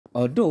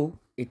Although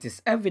it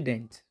is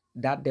evident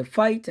that the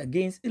fight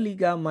against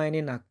illegal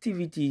mining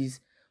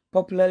activities,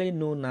 popularly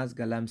known as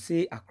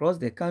Galamsey across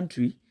the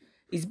country,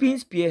 is being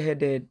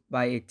spearheaded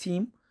by a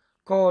team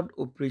called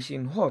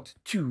Operation Hot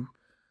 2,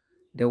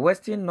 the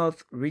Western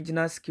North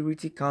Regional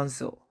Security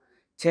Council,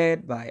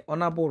 chaired by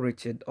Honorable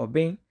Richard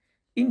Obeng,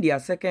 in their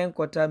second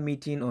quarter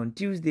meeting on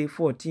Tuesday,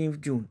 14th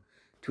June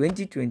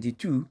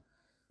 2022,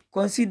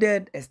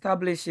 considered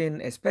establishing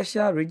a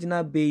special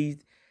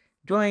regional-based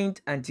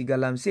joint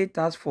anti-Galamsey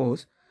task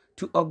force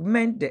to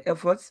augment the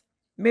efforts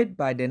made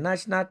by the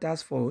National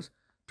Task Force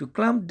to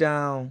clamp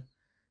down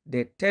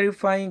the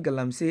terrifying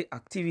Galamsey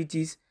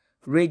activities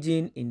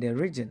raging in the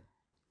region.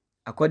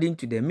 According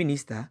to the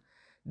minister,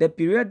 the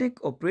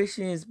periodic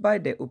operations by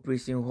the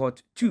Operation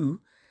Hot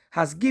 2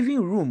 has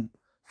given room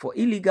for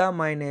illegal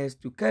miners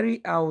to carry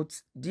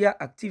out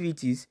their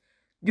activities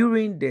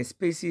during the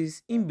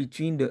spaces in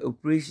between the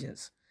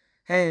operations.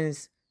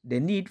 Hence, the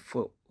need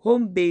for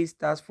home-based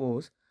task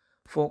force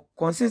for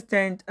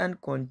consistent and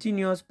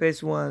continuous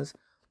pursuance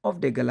of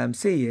the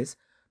Galamseyers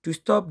to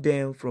stop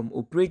them from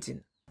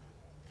operating.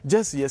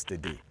 Just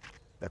yesterday,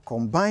 the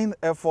combined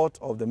effort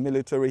of the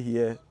military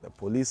here, the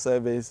police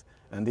service,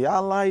 and the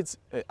allied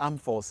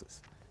armed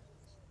forces,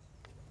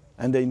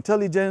 and the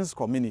intelligence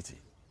community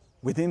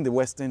within the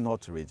Western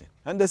North region,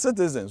 and the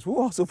citizens who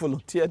also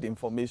volunteered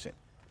information,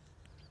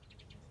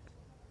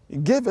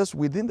 it gave us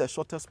within the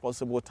shortest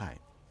possible time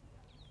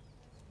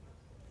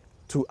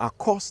to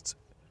accost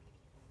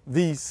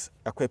these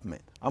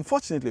equipment.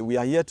 Unfortunately, we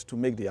are yet to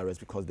make the arrest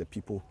because the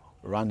people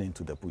ran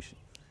into the bush.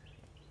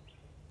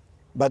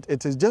 But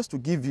it is just to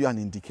give you an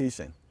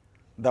indication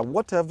that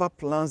whatever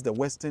plans the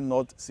Western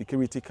North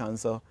Security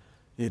Council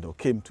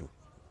came to,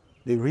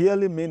 they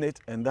really mean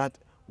it, and that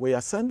we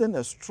are sending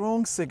a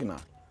strong signal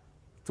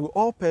to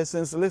all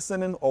persons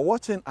listening or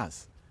watching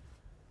us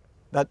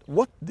that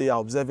what they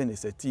are observing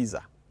is a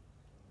teaser.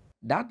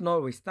 That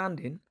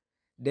notwithstanding,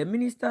 the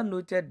minister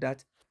noted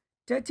that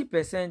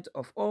 30%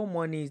 of all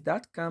monies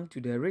that come to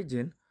the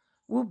region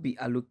will be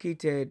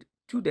allocated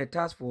to the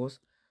task force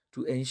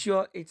to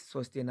ensure its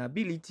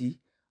sustainability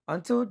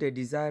until the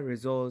desired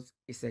result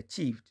is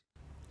achieved.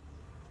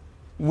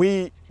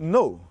 We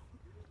know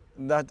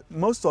that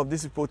most of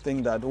these people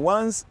think that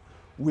once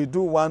we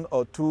do one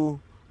or two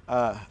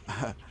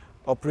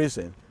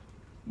operations,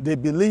 they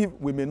believe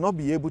we may not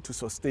be able to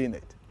sustain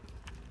it.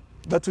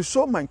 But to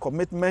show my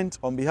commitment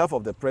on behalf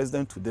of the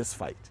president to this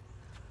fight,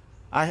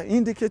 I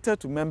indicated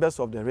to members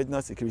of the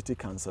Regional Security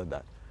Council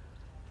that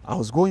I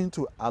was going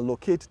to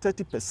allocate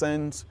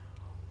 30%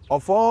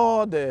 of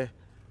all the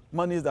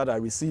monies that I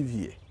receive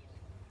here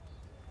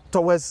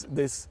towards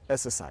this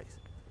exercise,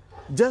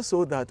 just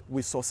so that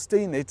we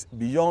sustain it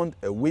beyond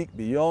a week,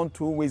 beyond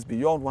 2 weeks,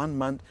 beyond 1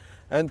 month,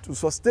 and to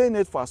sustain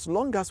it for as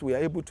long as we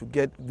are able to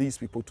get these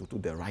people to do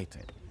the right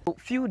thing. A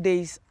few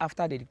days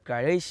after the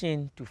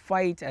declaration to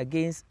fight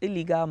against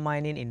illegal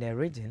mining in the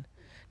region,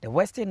 the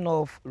Western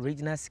North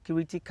Regional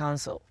Security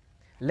Council,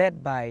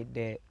 led by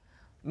the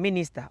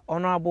Minister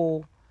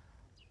Honorable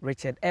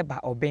Richard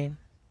Obeng,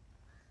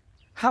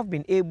 have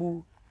been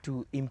able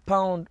to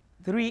impound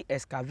 3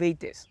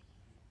 excavators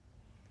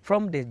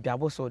from the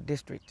Jaboso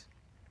district.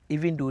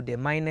 Even though the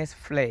miners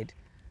fled,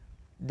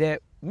 the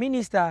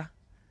minister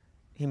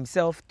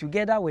himself,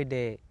 together with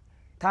the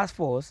task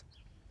force,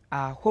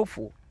 are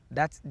hopeful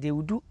that they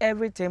will do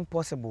everything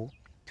possible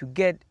to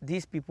get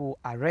these people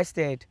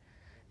arrested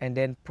and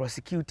then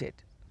prosecuted.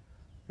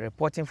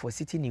 Reporting for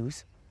Citi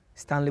News,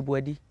 Stanley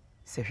Boedi,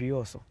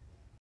 Sefioso.